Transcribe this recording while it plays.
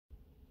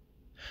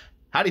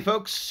Howdy,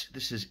 folks.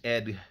 This is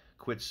Ed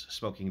Quits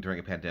Smoking During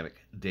a Pandemic,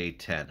 Day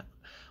 10.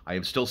 I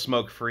am still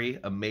smoke-free,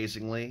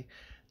 amazingly.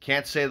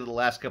 Can't say that the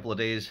last couple of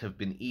days have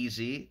been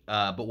easy,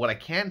 but what I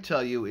can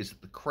tell you is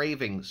that the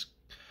cravings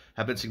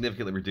have been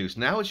significantly reduced.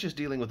 Now it's just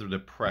dealing with the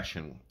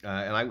depression,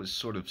 and I was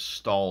sort of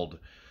stalled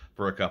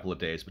for a couple of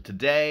days. But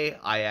today,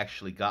 I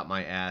actually got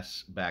my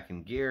ass back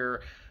in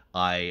gear.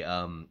 I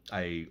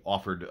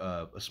offered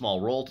a small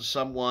role to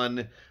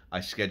someone.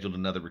 I scheduled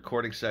another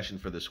recording session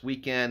for this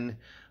weekend.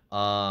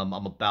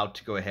 I'm about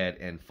to go ahead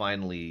and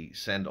finally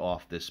send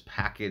off this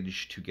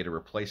package to get a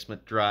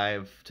replacement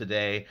drive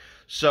today.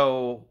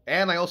 So,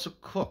 and I also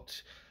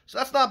cooked. So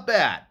that's not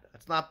bad.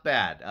 That's not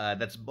bad.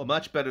 That's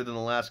much better than the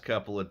last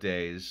couple of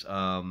days,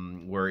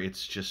 where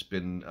it's just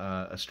been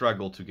a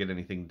struggle to get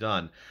anything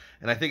done.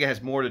 And I think it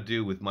has more to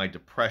do with my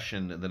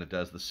depression than it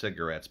does the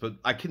cigarettes. But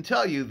I can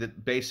tell you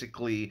that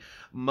basically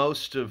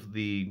most of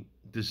the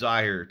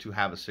desire to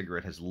have a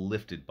cigarette has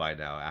lifted by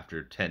now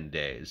after 10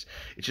 days.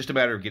 It's just a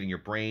matter of getting your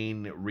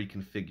brain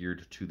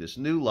reconfigured to this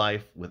new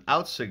life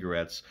without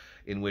cigarettes,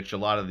 in which a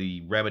lot of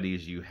the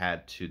remedies you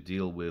had to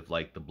deal with,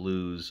 like the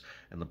blues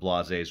and the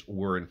blase,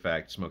 were in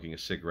fact smoking a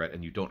cigarette,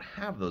 and you don't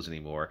have those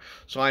anymore.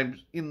 So I'm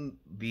in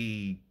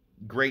the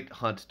great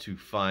hunt to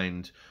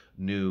find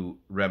new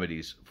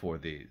remedies for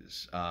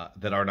these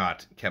that are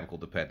not chemical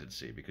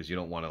dependency, because you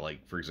don't want to,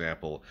 like, for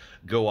example,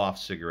 go off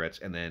cigarettes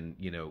and then,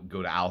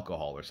 go to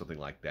alcohol or something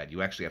like that.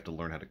 You actually have to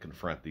learn how to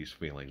confront these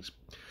feelings.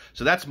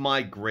 So that's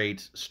my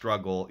great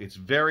struggle. It's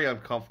very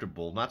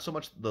uncomfortable, not so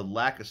much the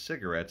lack of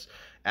cigarettes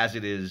as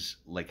it is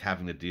like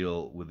having to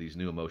deal with these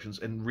new emotions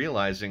and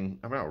realizing,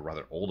 I mean,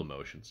 rather old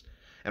emotions,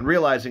 and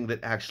realizing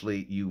that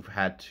actually you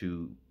had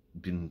to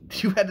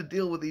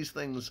deal with these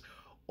things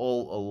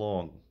all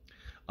along.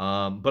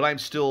 But I'm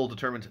still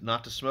determined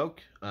not to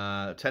smoke.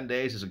 10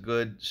 days is a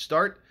good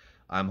start.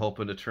 I'm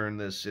hoping to turn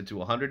this into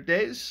 100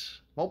 days.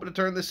 I'm hoping to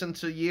turn this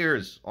into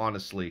years,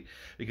 honestly,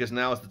 because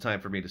now is the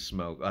time for me to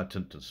smoke,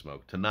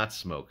 to not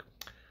smoke.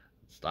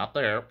 Stop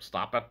there.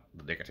 Stop it.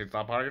 The nicotine's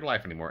not part of your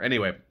life anymore.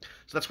 Anyway,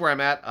 so that's where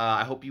I'm at.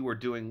 I hope you are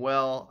doing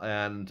well,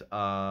 and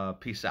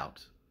peace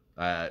out.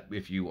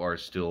 If you are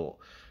still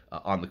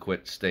on the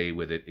quit, stay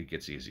with it. It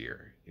gets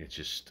easier. It's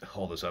just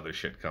all this other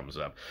shit comes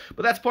up.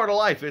 But that's part of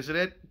life, isn't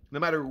it? No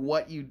matter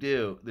what you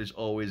do, there's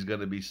always going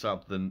to be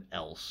something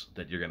else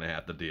that you're going to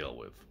have to deal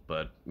with.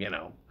 But,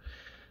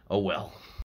 oh well.